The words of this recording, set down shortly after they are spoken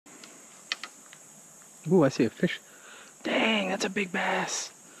Ooh, I see a fish. Dang, that's a big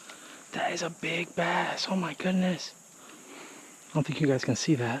bass. That is a big bass. Oh my goodness. I don't think you guys can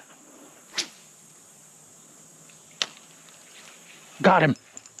see that. Got him.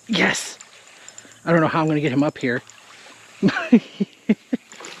 Yes. I don't know how I'm going to get him up here.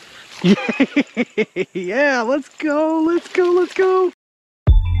 Yeah, let's go. Let's go. Let's go.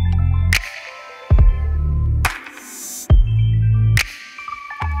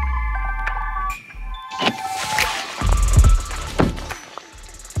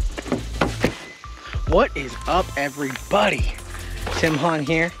 What is up, everybody? Tim Hahn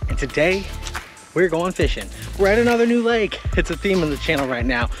here, and today we're going fishing. We're at another new lake. It's a theme on the channel right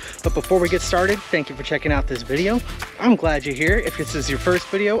now. But before we get started, thank you for checking out this video. I'm glad you're here. If this is your first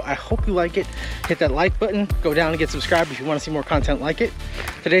video, I hope you like it. Hit that like button, go down and get subscribed if you want to see more content like it.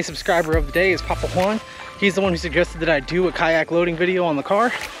 Today's subscriber of the day is Papa Juan. He's the one who suggested that I do a kayak loading video on the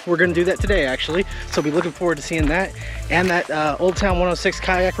car. We're gonna do that today, actually. So be looking forward to seeing that. And that Old Town 106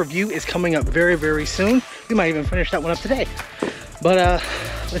 kayak review is coming up very, very soon. We might even finish that one up today. But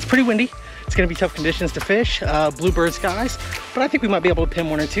it's pretty windy. It's gonna be tough conditions to fish, bluebird skies, but I think we might be able to pin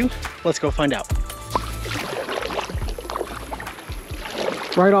one or two. Let's go find out.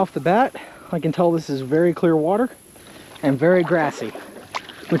 Right off the bat, I can tell this is very clear water and very grassy,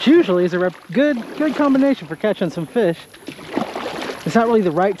 which usually is a good combination for catching some fish. It's not really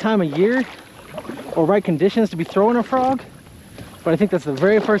the right time of year or right conditions to be throwing a frog, but I think that's the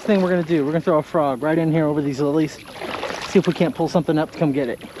very first thing we're gonna do. We're gonna throw a frog right in here over these lilies, see if we can't pull something up to come get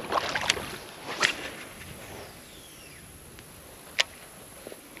it.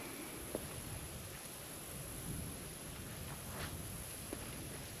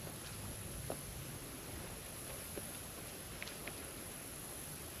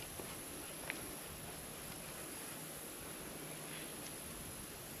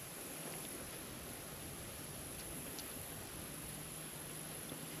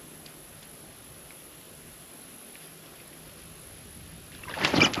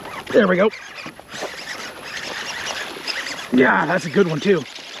 There we go. Yeah, that's a good one too.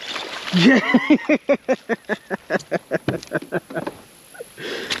 Yeah.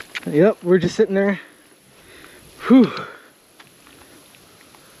 Yep, we're just sitting there. Whew.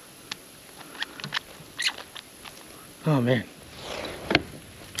 Oh man.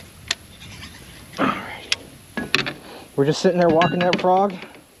 All right. We're just sitting there walking that frog.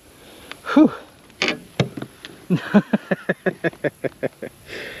 Whew.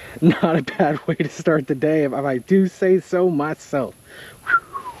 Not a bad way to start the day, if I do say so myself.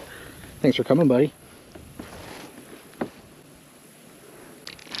 Whew. Thanks for coming, buddy.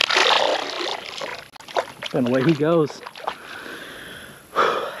 And away he goes.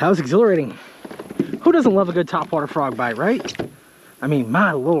 That was exhilarating. Who doesn't love a good topwater frog bite, right? I mean,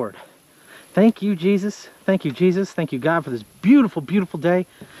 my Lord. Thank you, Jesus. Thank you, Jesus. Thank you, God, for this beautiful, beautiful day.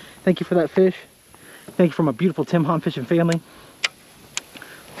 Thank you for that fish. Thank you from a beautiful Tim Hahn fishing family.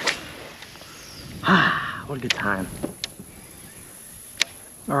 Ah, what a good time.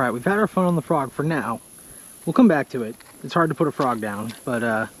 All right, we've had our fun on the frog for now. We'll come back to it. It's hard to put a frog down, but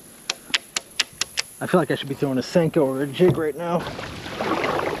I feel like I should be throwing a Senko or a jig right now.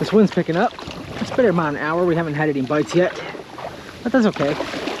 This wind's picking up. It's been about an hour. We haven't had any bites yet, but that's okay.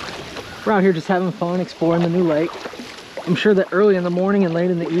 We're out here just having fun, exploring the new lake. I'm sure that early in the morning and late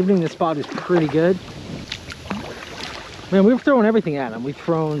in the evening, this spot is pretty good. Man, we've thrown everything at them. We've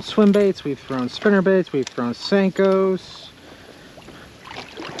thrown swim baits, we've thrown spinner baits, we've thrown Senkos.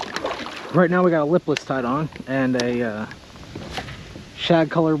 Right now we got a lipless tied on and a shag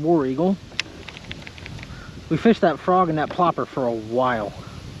colored war eagle. We fished that frog and that plopper for a while.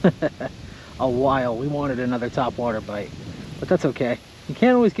 A while. We wanted another topwater bite, but that's okay. You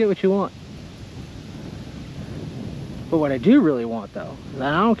can't always get what you want. But what I do really want though, and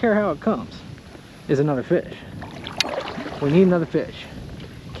I don't care how it comes, is another fish. We need another fish.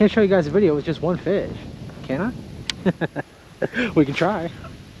 Can't show you guys a video with just one fish, can I? We can try.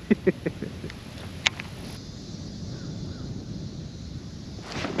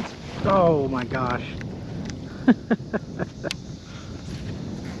 Oh my gosh.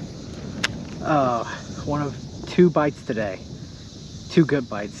 Oh, one of two bites today. Two good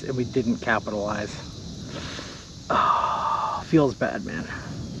bites, and we didn't capitalize. Oh, feels bad, man.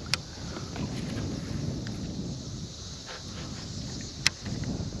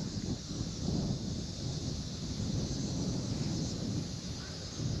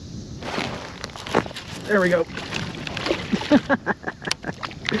 There we go.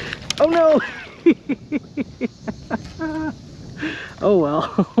 Oh no. Oh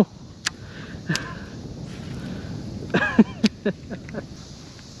well.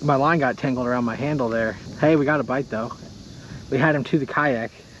 My line got tangled around my handle there. Hey, we got a bite though. We had him to the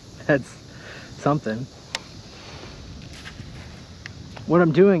kayak. That's something. What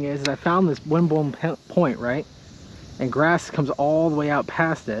I'm doing is I found this windblown point, right? And grass comes all the way out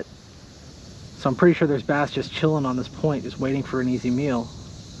past it. So I'm pretty sure there's bass just chilling on this point, just waiting for an easy meal.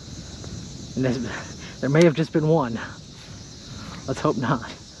 And there may have just been one. Let's hope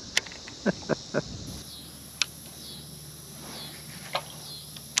not.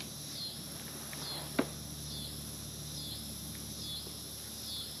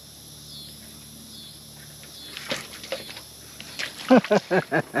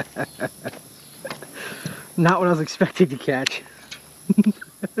 Not what I was expecting to catch.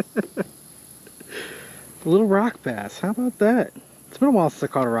 A little rock bass, how about that? It's been a while since I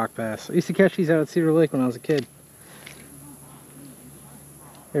caught a rock bass. I used to catch these out at Cedar Lake when I was a kid.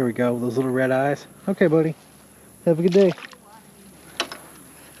 There we go, those little red eyes. Okay, buddy. Have a good day.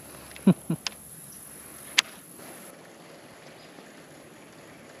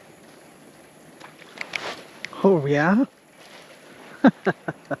 Oh, yeah?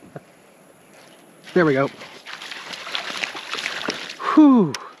 There we go.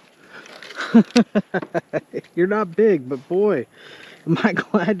 Whew. You're not big, but boy, am I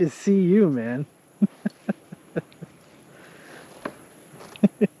glad to see you, man.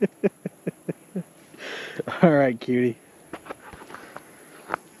 All right, cutie.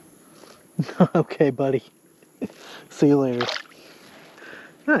 Okay, buddy. See you later.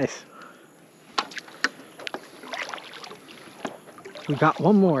 Nice. We got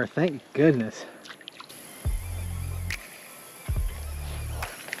one more, thank goodness.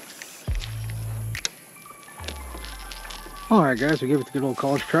 Alright guys, we gave it the good old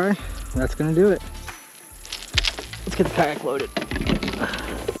college try. That's gonna do it. Let's get the kayak loaded.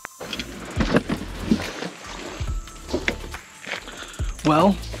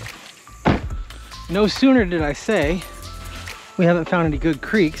 Well, no sooner did I say we haven't found any good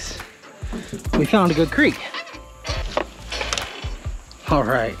creeks, we found a good creek. All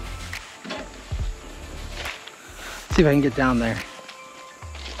right, see if I can get down there.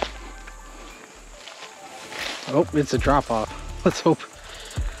 Oh, it's a drop off. Let's hope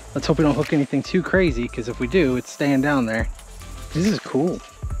we don't hook anything too crazy, because if we do, it's staying down there. This is cool.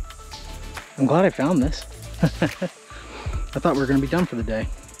 I'm glad I found this. I thought we were gonna be done for the day.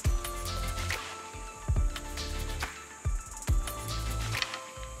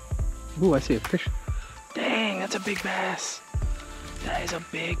 Ooh, I see a fish. Dang, that's a big bass. That is a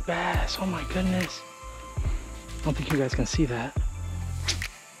big bass. Oh my goodness. I don't think you guys can see that.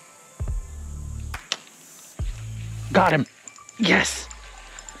 Got him. Yes.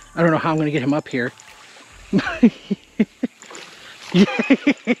 I don't know how I'm gonna get him up here.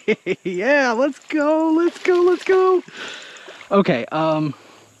 Yeah, let's go, let's go, let's go. Okay,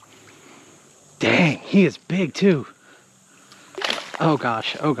 dang, he is big too. Oh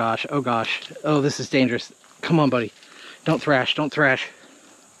gosh, oh gosh, oh gosh. Oh, this is dangerous. Come on, buddy. Don't thrash, don't thrash.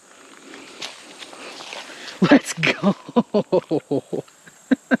 Let's go.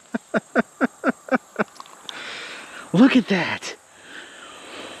 Look at that.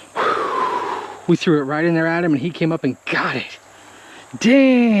 We threw it right in there at him and he came up and got it.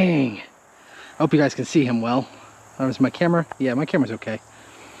 Dang. I hope you guys can see him well. Is my camera? Yeah, my camera's okay.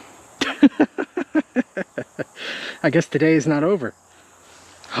 I guess today is not over.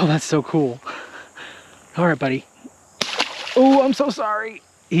 Oh, that's so cool. All right, buddy. Oh, I'm so sorry.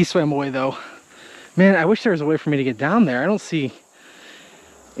 He swam away though. Man, I wish there was a way for me to get down there. I don't see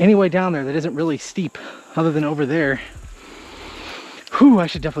any way down there that isn't really steep other than over there. Whew, I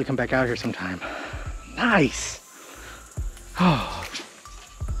should definitely come back out here sometime. Nice. Oh,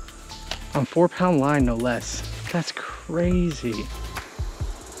 on 4-pound line, no less. That's crazy.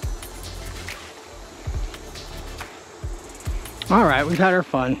 All right, we've had our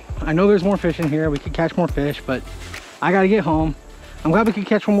fun. I know there's more fish in here. We could catch more fish, but I gotta get home. I'm glad we could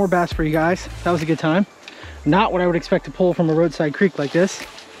catch one more bass for you guys. That was a good time. Not what I would expect to pull from a roadside creek like this,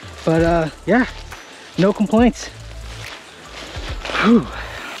 but yeah, no complaints. Whew.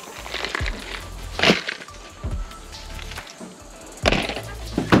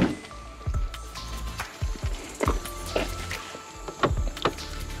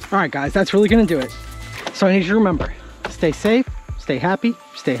 All right, guys, that's really gonna do it. So I need you to remember, stay safe, stay happy,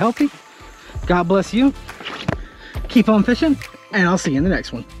 stay healthy. God bless you. Keep on fishing, and I'll see you in the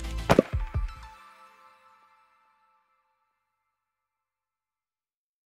next one.